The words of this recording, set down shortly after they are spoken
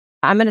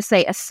I'm going to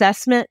say,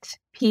 assessment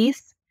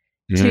piece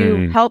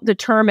to help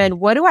determine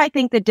what do I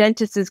think the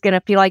dentist is going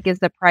to feel like is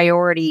the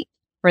priority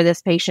for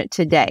this patient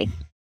today.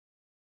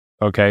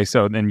 Okay,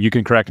 so then you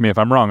can correct me if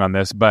I'm wrong on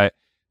this, but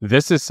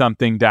this is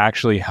something to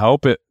actually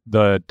help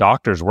the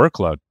doctor's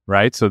workload,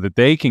 right? So that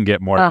they can get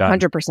more done.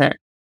 100%.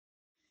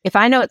 If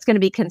I know it's going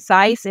to be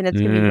concise and it's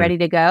going to be ready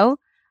to go,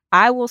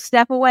 I will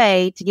step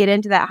away to get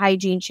into that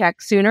hygiene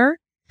check sooner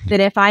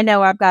than if I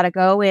know I've got to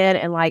go in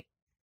and like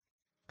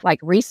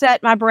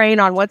reset my brain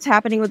on what's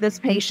happening with this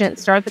patient,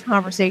 start the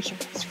conversation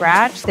from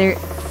scratch. They're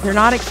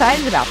not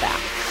excited about that.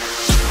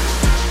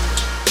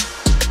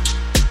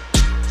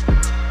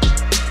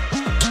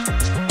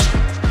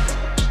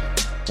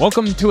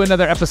 Welcome to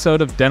another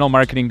episode of Dental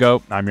Marketing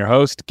Go. I'm your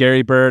host,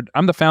 Gary Bird.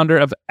 I'm the founder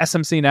of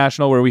SMC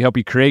National, where we help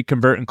you create,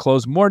 convert, and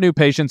close more new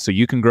patients so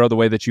you can grow the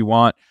way that you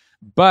want.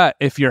 But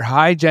if your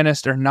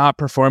hygienists are not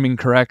performing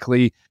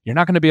correctly, you're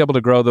not going to be able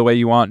to grow the way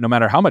you want, no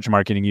matter how much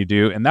marketing you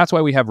do. And that's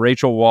why we have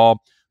Rachel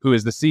Wall, who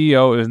is the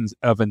CEO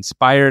of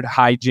Inspired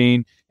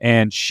Hygiene.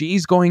 And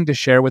she's going to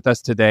share with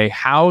us today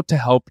how to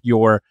help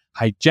your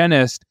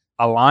hygienist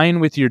align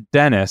with your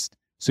dentist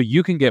so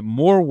you can get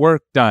more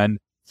work done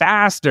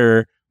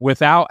faster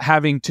without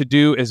having to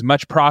do as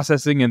much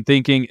processing and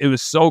thinking. It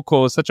was so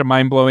cool. It's such a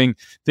mind-blowing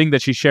thing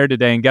that she shared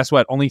today. And guess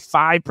what? Only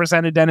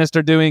 5% of dentists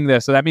are doing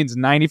this. So that means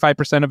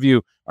 95% of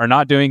you are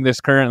not doing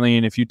this currently.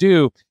 And if you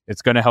do,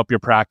 it's going to help your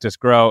practice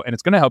grow and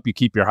it's going to help you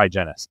keep your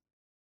hygienist.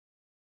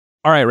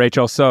 All right,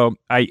 Rachel. So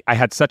I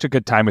had such a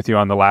good time with you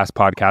on the last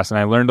podcast, and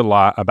I learned a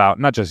lot about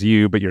not just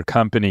you, but your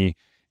company.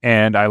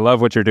 And I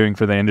love what you're doing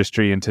for the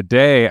industry. And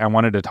today I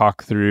wanted to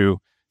talk through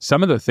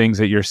some of the things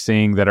that you're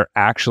seeing that are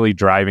actually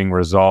driving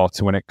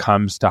results when it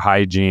comes to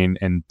hygiene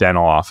in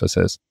dental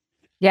offices.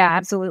 Yeah,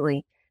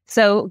 absolutely.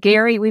 So,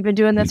 Gary, we've been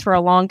doing this for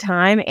a long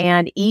time.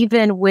 And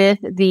even with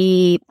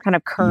the kind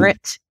of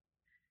current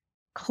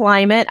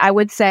climate, I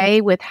would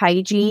say, with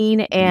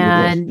hygiene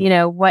and,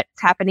 what's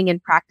happening in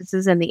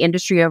practices and the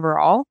industry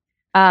overall,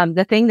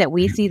 the thing that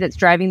we see that's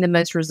driving the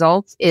most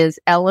results is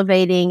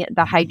elevating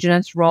the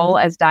hygienist's role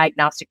as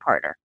diagnostic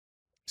partner.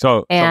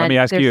 So let me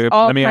ask you.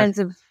 Let me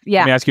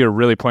ask you a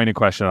really pointed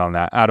question on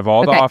that. Out of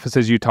all the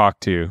offices you talk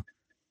to,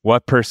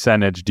 what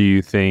percentage do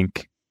you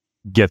think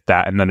get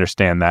that and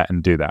understand that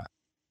and do that?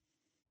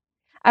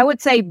 I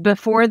would say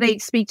before they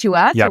speak to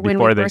us, or when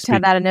we first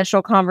had that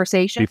initial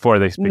conversation, before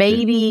they speak,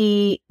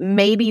 maybe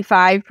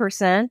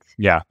 5%.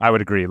 Yeah, I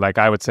would agree. Like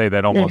I would say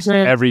that almost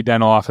every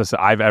dental office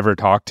I've ever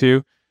talked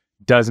to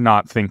does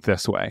not think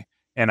this way.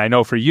 And I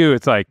know for you,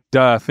 it's like,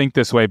 think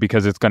this way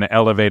because it's going to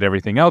elevate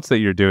everything else that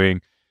you're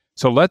doing.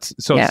 So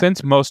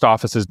since most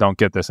offices don't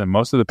get this, and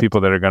most of the people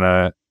that are going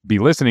to be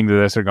listening to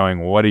this are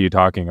going, what are you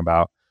talking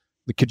about?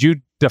 Could you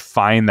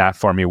define that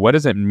for me? What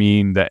does it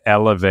mean to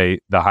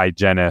elevate the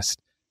hygienist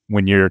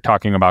when you're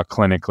talking about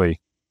clinically?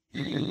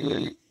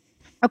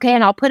 Okay,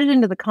 and I'll put it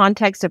into the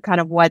context of kind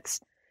of what's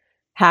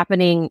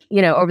happening,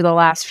 over the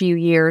last few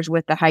years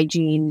with the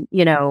hygiene,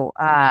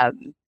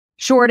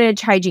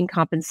 shortage, hygiene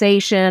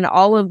compensation.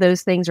 All of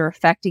those things are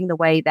affecting the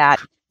way that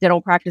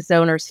dental practice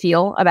owners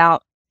feel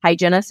about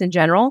hygienists in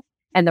general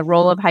and the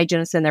role of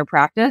hygienists in their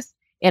practice.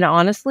 And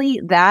honestly,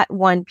 that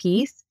one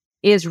piece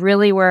is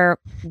really where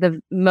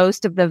the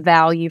most of the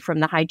value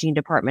from the hygiene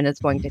department is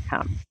going to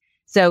come.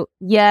 So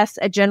yes,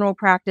 a general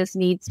practice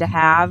needs to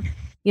have,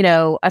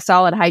 a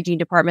solid hygiene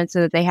department so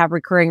that they have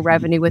recurring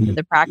revenue within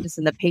the practice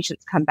and the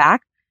patients come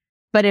back.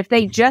 But if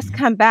they just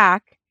come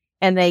back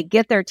and they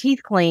get their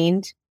teeth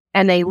cleaned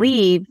and they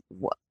leave,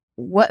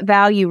 what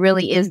value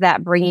really is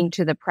that bringing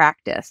to the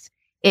practice?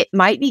 It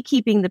might be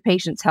keeping the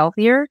patients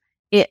healthier.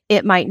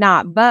 It might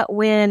not. But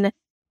when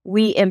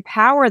we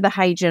empower the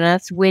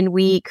hygienist, when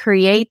we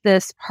create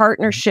this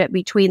partnership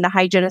between the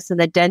hygienist and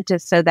the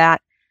dentist so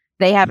that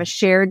they have a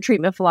shared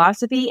treatment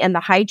philosophy and the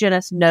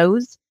hygienist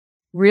knows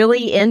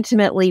really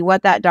intimately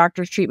what that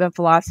doctor's treatment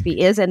philosophy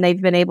is, and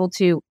they've been able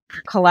to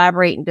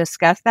collaborate and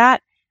discuss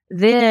that,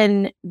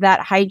 then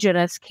that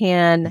hygienist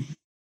can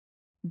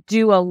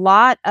do a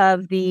lot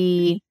of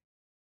the,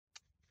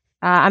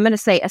 I'm going to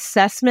say,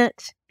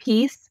 assessment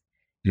piece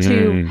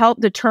to help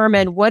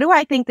determine what do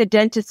I think the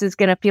dentist is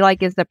going to feel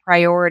like is the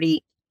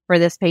priority for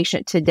this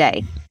patient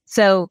today.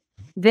 So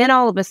then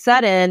all of a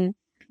sudden,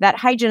 that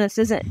hygienist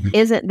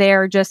isn't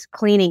there just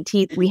cleaning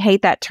teeth. We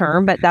hate that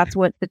term, but that's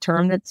what the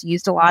term that's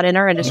used a lot in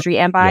our industry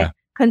and by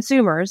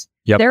consumers.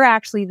 Yep. They're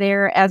actually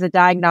there as a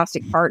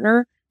diagnostic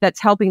partner that's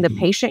helping the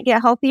patient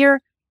get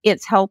healthier.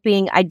 It's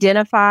helping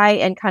identify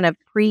and kind of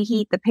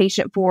preheat the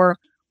patient for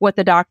what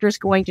the doctor's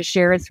going to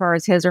share as far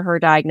as his or her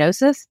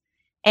diagnosis.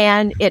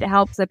 And it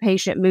helps the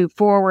patient move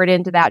forward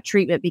into that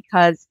treatment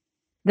because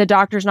the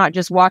doctor's not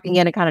just walking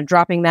in and kind of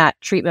dropping that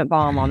treatment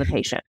bomb on the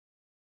patient.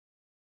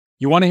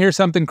 You want to hear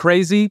something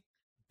crazy?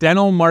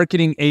 Dental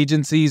marketing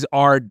agencies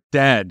are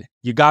dead.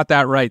 You got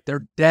that right.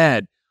 They're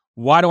dead.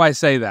 Why do I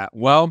say that?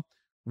 Well,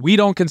 we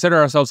don't consider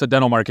ourselves a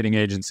dental marketing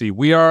agency.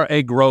 We are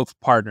a growth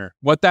partner.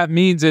 What that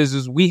means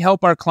is we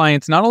help our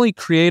clients not only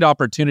create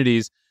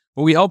opportunities,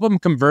 but we help them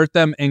convert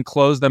them and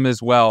close them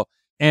as well.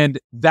 And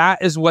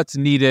that is what's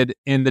needed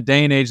in the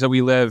day and age that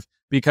we live,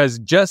 because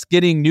just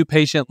getting new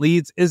patient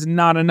leads is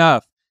not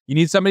enough. You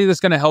need somebody that's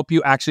going to help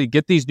you actually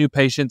get these new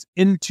patients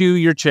into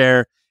your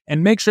chair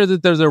and make sure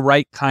that they're the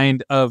right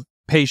kind of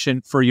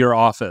patient for your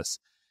office.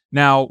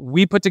 Now,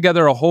 we put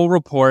together a whole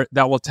report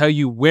that will tell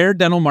you where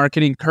dental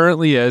marketing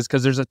currently is,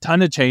 because there's a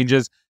ton of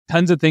changes,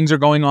 tons of things are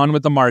going on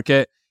with the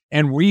market.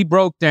 And we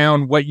broke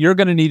down what you're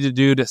going to need to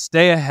do to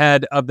stay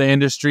ahead of the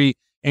industry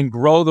and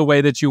grow the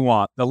way that you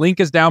want. The link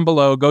is down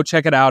below. Go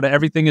check it out.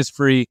 Everything is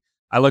free.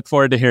 I look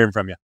forward to hearing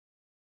from you.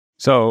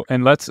 So,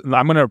 and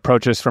I'm going to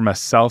approach this from a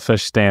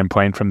selfish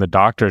standpoint, from the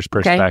doctor's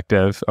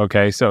perspective.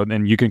 Okay. So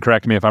then you can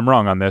correct me if I'm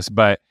wrong on this,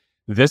 but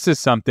this is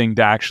something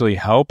to actually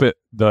help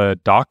the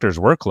doctor's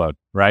workload,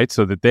 right?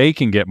 So that they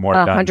can get more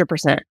done.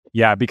 100%.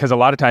 Yeah. Because a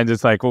lot of times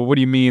it's like, well, what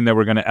do you mean that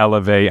we're going to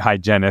elevate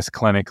hygienists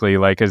clinically?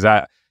 Like,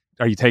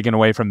 are you taking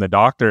away from the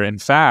doctor? In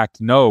fact,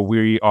 no,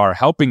 we are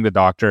helping the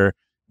doctor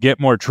get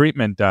more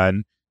treatment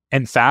done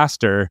and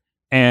faster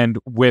and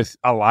with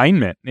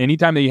alignment.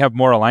 Anytime that you have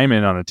more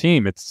alignment on a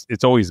team,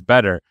 it's always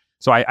better.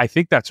 So I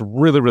think that's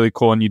really, really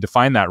cool. And you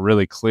define that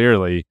really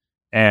clearly.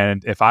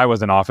 And if I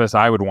was in office,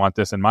 I would want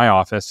this in my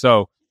office.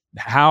 So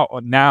how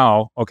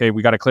now, okay,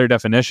 we got a clear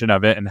definition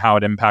of it and how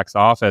it impacts the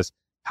office.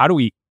 How do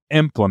we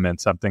implement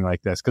something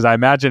like this? Because I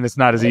imagine it's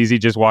not as easy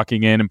just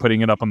walking in and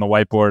putting it up on the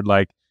whiteboard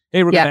like,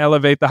 hey, we're going to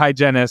elevate the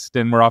hygienist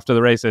and we're off to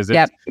the races.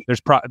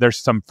 There's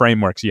some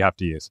frameworks you have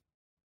to use.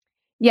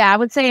 Yeah, I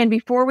would say, and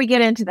before we get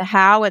into the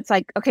how, it's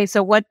like, okay,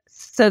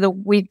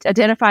 we've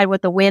identified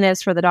what the win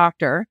is for the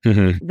doctor.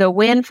 Mm-hmm. The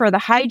win for the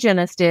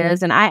hygienist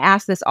is, and I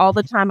ask this all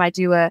the time, I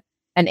do an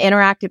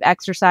interactive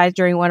exercise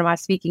during one of my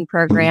speaking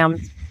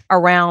programs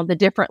around the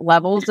different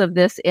levels of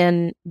this,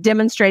 in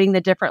demonstrating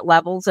the different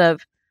levels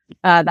of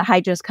the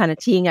hygienist kind of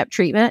teeing up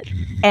treatment.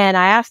 And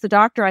I asked the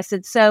doctor, I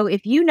said, so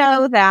if you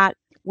know that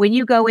when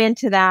you go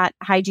into that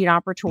hygiene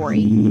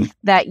operatory,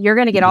 that you're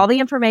going to get all the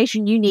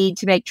information you need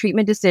to make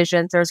treatment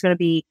decisions. There's going to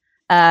be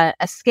a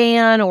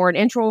scan or an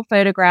intraoral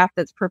photograph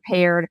that's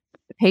prepared.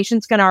 The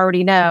patient's going to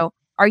already know.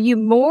 Are you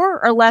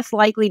more or less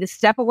likely to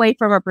step away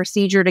from a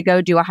procedure to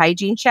go do a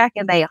hygiene check?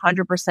 And they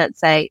 100%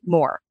 say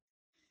more.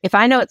 If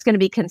I know it's going to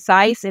be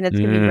concise and it's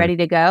going to be ready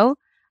to go,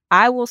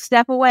 I will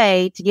step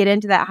away to get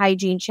into that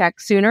hygiene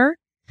check sooner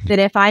than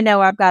if I know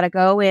I've got to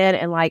go in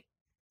and like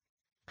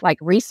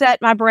reset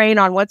my brain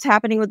on what's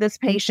happening with this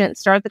patient,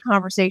 start the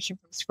conversation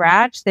from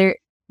scratch. They're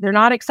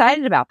not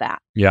excited about that.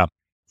 Yeah.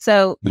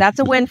 So that's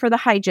a win for the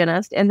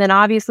hygienist. And then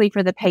obviously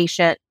for the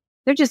patient,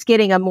 they're just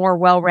getting a more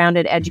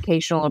well-rounded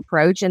educational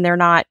approach, and they're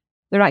not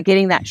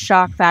getting that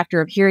shock factor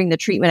of hearing the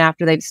treatment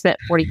after they've spent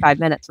 45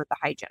 minutes with the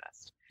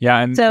hygienist. Yeah.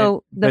 And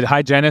so the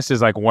hygienist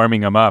is like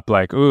warming them up,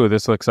 like, ooh,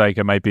 this looks like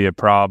it might be a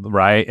problem.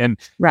 Right. And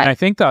I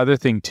think the other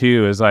thing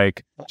too is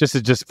like,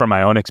 just from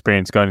my own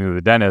experience going to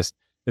the dentist,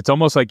 it's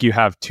almost like you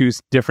have two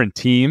different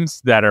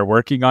teams that are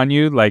working on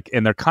you, like,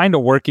 and they're kind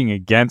of working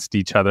against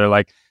each other.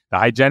 Like the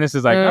hygienist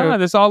is like, oh,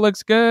 this all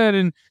looks good,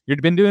 and you've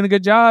been doing a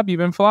good job. You've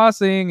been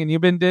flossing, and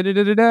you've been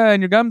da-da-da-da-da,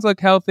 and your gums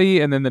look healthy.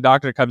 And then the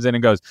doctor comes in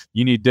and goes,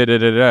 you need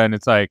da-da-da-da, and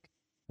it's like,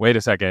 wait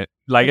a second.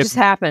 Like it just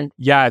happened.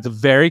 Yeah, it's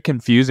very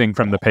confusing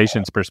from the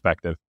patient's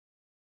perspective.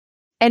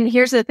 And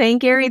here's the thing,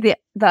 Gary,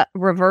 the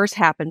reverse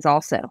happens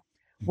also,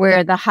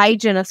 where the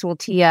hygienist will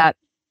tee up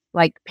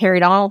like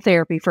periodontal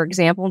therapy, for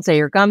example, and say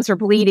your gums are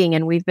bleeding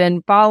and we've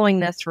been following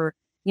this for,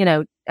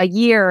 a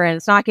year and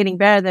it's not getting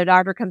better. The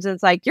doctor comes in and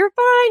it's like, you're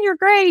fine, you're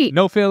great.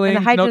 No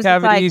fillings, no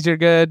cavities, you're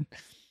good.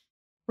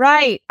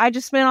 Right. I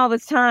just spent all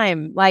this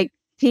time like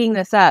teeing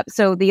this up.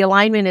 So the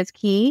alignment is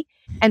key.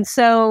 And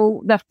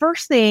so the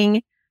first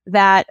thing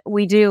that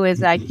we do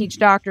is I teach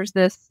doctors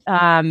this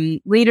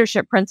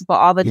leadership principle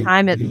all the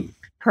time. It's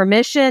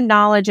permission,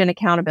 knowledge, and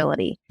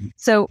accountability.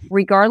 So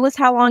regardless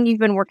how long you've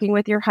been working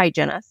with your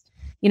hygienist,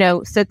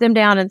 sit them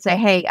down and say,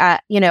 hey,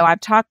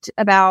 I've talked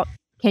about,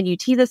 can you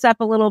tee this up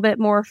a little bit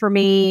more for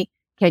me?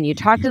 Can you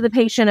talk to the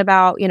patient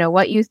about,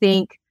 what you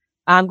think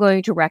I'm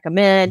going to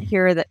recommend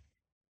here? That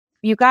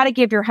you got to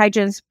give your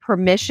hygienist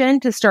permission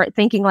to start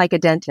thinking like a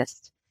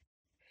dentist.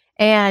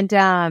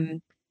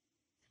 And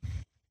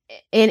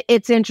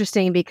it's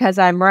interesting because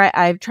I'm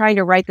trying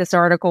to write this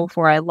article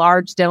for a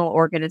large dental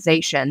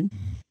organization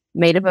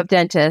made up of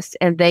dentists,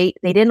 and they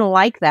didn't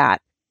like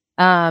that.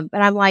 But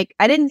I'm like,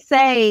 I didn't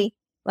say,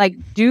 like,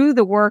 do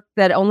the work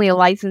that only a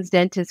licensed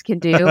dentist can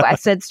do. I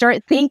said,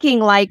 start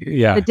thinking like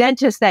the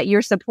dentist that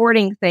you're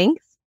supporting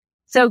thinks.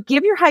 So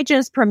give your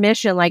hygienist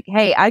permission, like,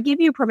 hey, I give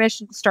you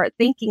permission to start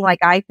thinking like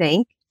I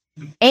think,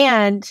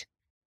 and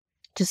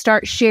to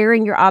start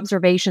sharing your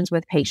observations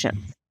with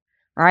patients.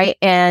 All right.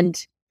 And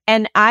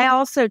I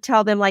also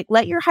tell them, like,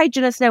 let your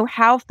hygienist know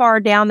how far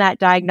down that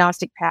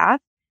diagnostic path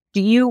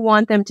do you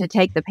want them to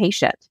take the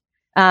patient.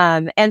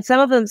 And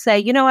some of them say,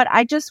 you know what,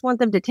 I just want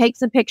them to take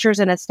some pictures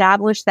and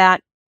establish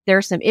that there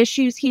are some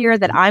issues here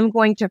that I'm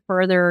going to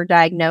further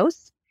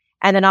diagnose,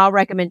 and then I'll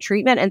recommend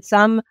treatment. And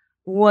some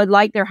would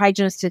like their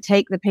hygienist to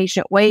take the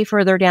patient way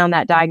further down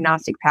that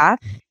diagnostic path.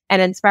 And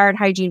Inspired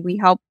Hygiene, we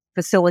help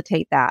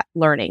facilitate that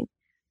learning.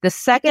 The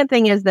second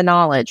thing is the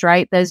knowledge,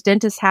 right? Those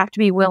dentists have to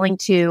be willing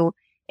to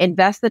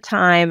invest the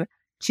time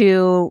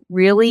to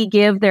really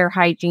give their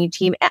hygiene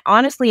team,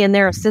 honestly, and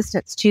their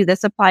assistants too.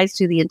 This applies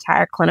to the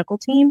entire clinical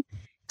team,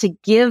 to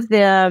give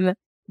them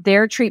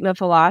their treatment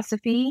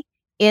philosophy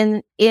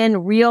in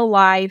real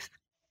life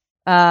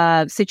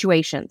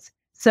situations.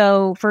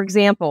 So, for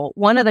example,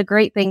 one of the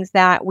great things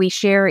that we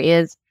share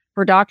is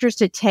for doctors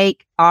to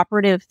take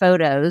operative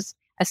photos.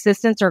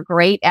 Assistants are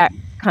great at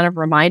kind of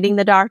reminding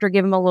the doctor,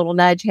 give them a little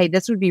nudge. Hey,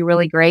 this would be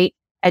really great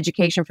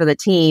education for the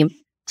team.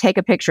 Take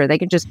a picture. They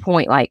can just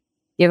point, like,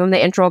 give them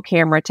the intro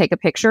camera, take a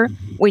picture.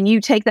 When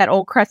you take that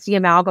old crusty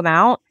amalgam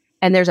out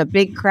and there's a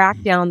big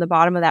crack down the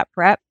bottom of that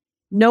prep,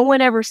 no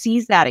one ever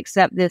sees that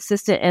except the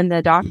assistant and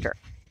the doctor.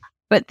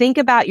 But think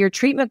about your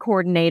treatment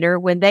coordinator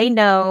when they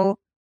know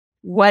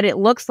what it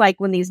looks like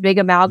when these big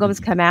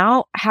amalgams come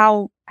out,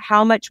 how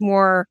much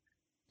more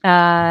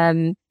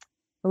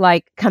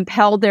like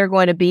compelled they're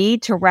going to be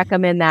to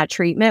recommend that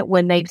treatment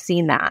when they've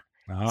seen that.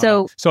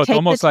 So it's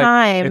almost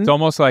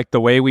like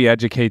the way we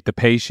educate the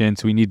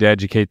patients, we need to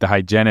educate the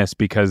hygienists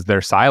because they're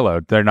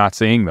siloed. They're not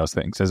seeing those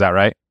things. Is that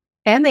right?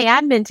 And the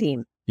admin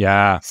team.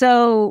 Yeah.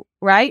 So,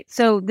 right.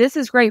 So this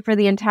is great for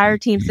the entire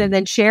team. So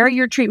then share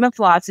your treatment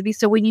philosophy.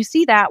 So when you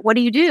see that, what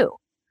do?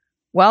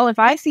 Well, if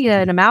I see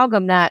an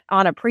amalgam that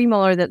on a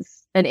premolar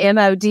that's an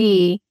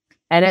MOD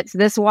and it's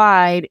this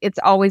wide, it's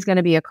always going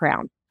to be a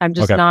crown. I'm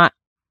just not,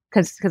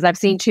 because I've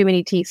seen too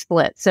many teeth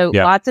split. So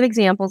lots of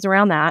examples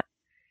around that.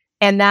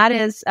 And that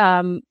is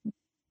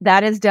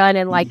done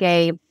in like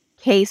a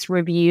case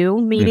review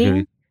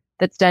meeting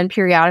that's done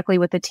periodically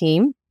with the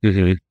team.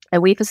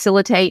 And we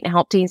facilitate and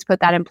help teams put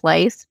that in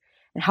place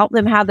and help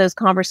them have those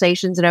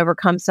conversations and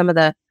overcome some of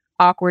the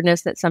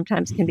awkwardness that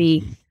sometimes can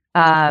be,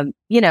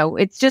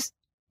 it's just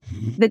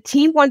the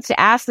team wants to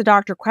ask the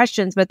doctor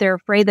questions, but they're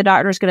afraid the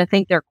doctor is going to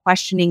think they're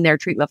questioning their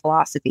treatment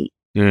philosophy.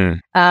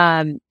 And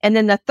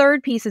then the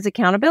third piece is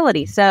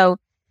accountability. So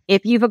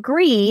if you've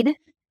agreed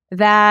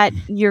that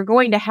you're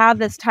going to have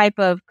this type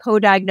of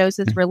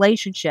co-diagnosis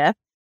relationship,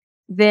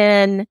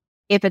 then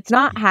if it's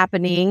not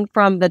happening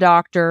from the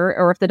doctor,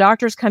 or if the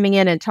doctor's coming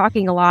in and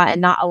talking a lot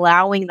and not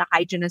allowing the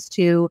hygienist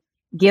to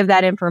give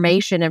that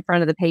information in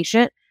front of the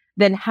patient,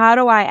 then how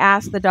do I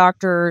ask the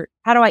doctor?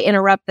 How do I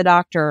interrupt the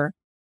doctor?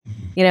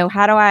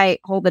 How do I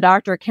hold the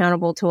doctor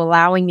accountable to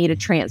allowing me to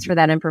transfer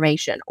that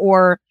information?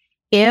 Or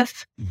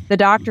if the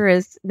doctor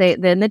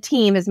then the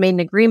team has made an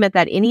agreement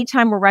that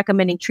anytime we're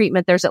recommending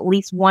treatment, there's at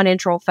least one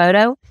intral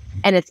photo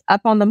and it's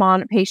up on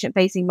the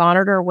patient-facing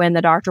monitor when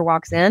the doctor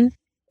walks in.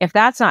 If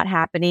that's not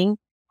happening,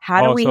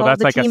 how do we hold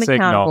the team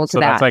accountable to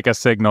that? So that's like a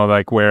signal,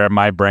 like where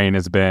my brain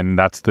has been,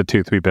 that's the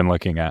tooth we've been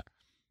looking at.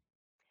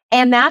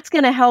 And that's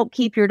going to help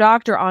keep your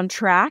doctor on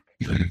track.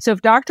 So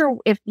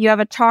if you have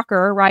a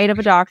talker, right, of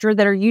a doctor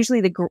that are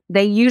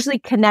they usually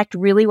connect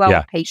really well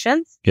with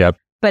patients. Yep.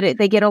 But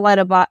they get a lot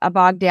of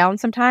bogged down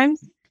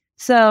sometimes.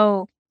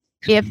 So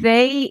if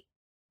they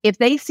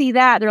see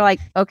that, they're like,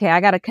 okay, I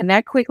got to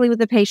connect quickly with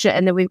the patient,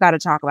 and then we've got to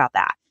talk about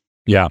that.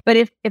 Yeah. But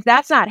if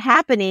that's not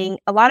happening,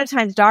 a lot of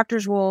times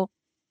doctors will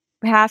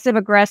passive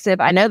aggressive.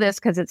 I know this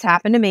because it's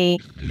happened to me.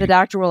 The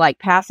doctor will like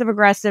passive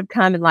aggressive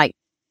come and like,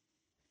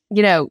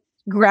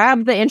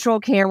 grab the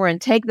intral camera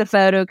and take the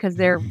photo because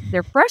they're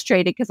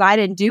frustrated because I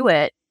didn't do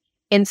it.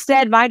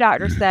 Instead, my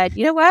doctor said,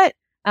 you know what?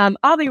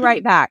 I'll be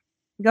right back.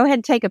 Go ahead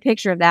and take a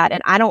picture of that.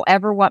 And I don't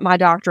ever want my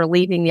doctor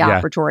leaving the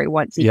operatory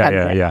once he comes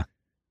in. Yeah.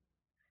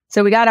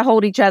 So we got to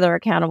hold each other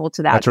accountable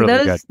to that. That's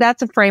really good.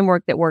 That's a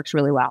framework that works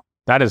really well.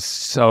 That is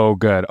so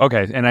good.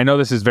 Okay. And I know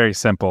this is very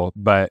simple,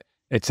 but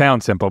it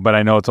sounds simple, but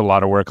I know it's a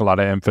lot of work, a lot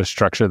of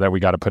infrastructure that we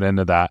got to put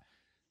into that.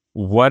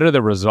 What are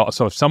the results?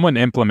 So if someone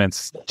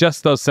implements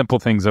just those simple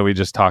things that we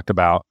just talked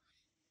about,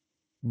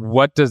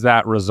 what does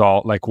that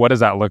result, like, what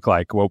does that look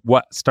like?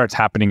 What starts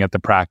happening at the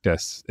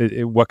practice?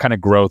 What kind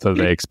of growth are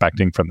they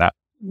expecting from that?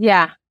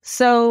 Yeah.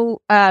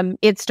 So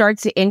it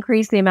starts to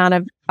increase the amount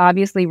of,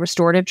 obviously,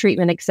 restorative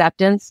treatment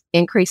acceptance,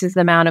 increases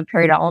the amount of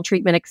periodontal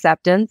treatment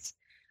acceptance.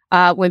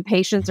 When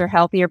patients are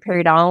healthier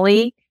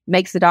periodontally,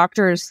 makes the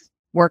doctors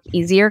work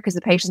easier because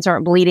the patients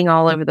aren't bleeding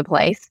all over the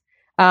place.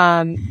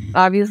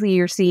 Obviously,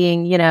 you're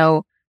seeing,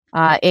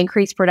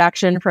 increased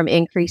production from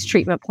increased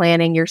treatment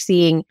planning. You're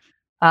seeing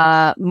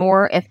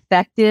more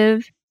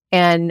effective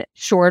and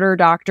shorter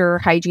doctor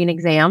hygiene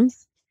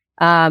exams,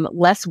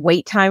 less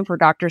wait time for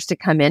doctors to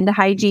come into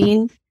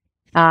hygiene,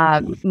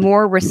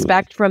 more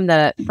respect from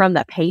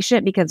the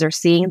patient because they're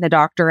seeing the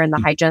doctor and the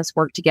hygienist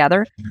work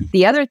together.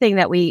 The other thing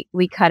that we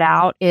cut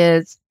out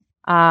is,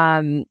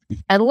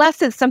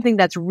 unless it's something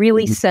that's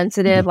really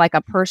sensitive, like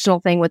a personal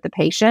thing with the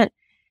patient,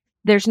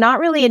 there's not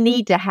really a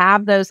need to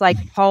have those like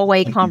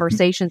hallway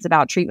conversations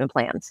about treatment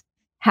plans.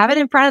 Have it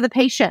in front of the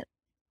patient.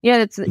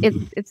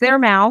 It's their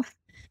mouth.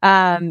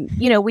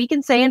 We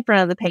can say in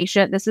front of the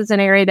patient, this is an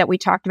area that we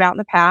talked about in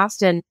the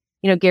past, and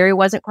Gary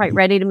wasn't quite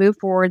ready to move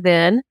forward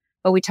then,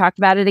 but we talked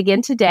about it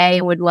again today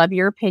and would love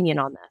your opinion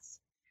on this.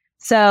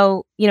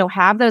 So,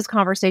 have those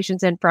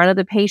conversations in front of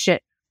the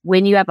patient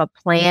when you have a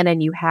plan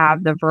and you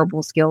have the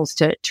verbal skills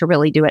to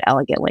really do it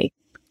elegantly.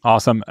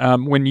 Awesome.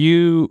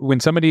 When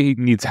somebody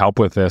needs help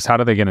with this, how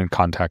do they get in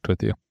contact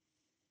with you?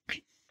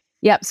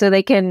 Yep. So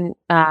they can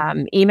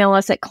email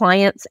us at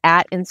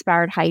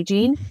clients@Inspired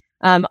Hygiene.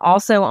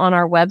 Also on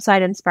our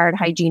website,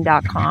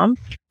 inspiredhygiene.com,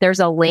 there's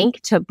a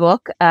link to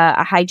book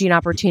a hygiene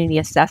opportunity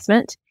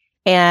assessment.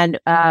 And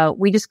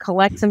we just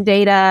collect some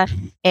data,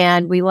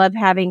 and we love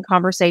having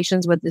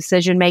conversations with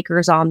decision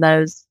makers on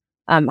those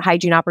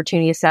hygiene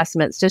opportunity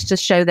assessments, just to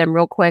show them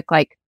real quick,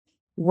 like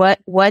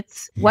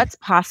what's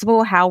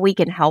possible, how we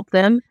can help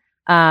them,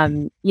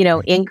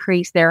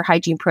 increase their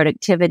hygiene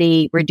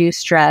productivity, reduce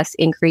stress,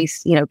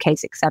 increase,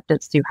 case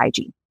acceptance through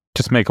hygiene.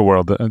 Just making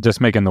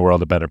the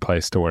world a better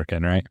place to work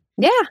in, right?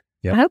 Yeah,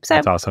 yep. I hope so.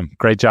 That's awesome.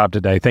 Great job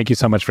today. Thank you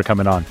so much for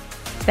coming on.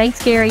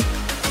 Thanks, Gary.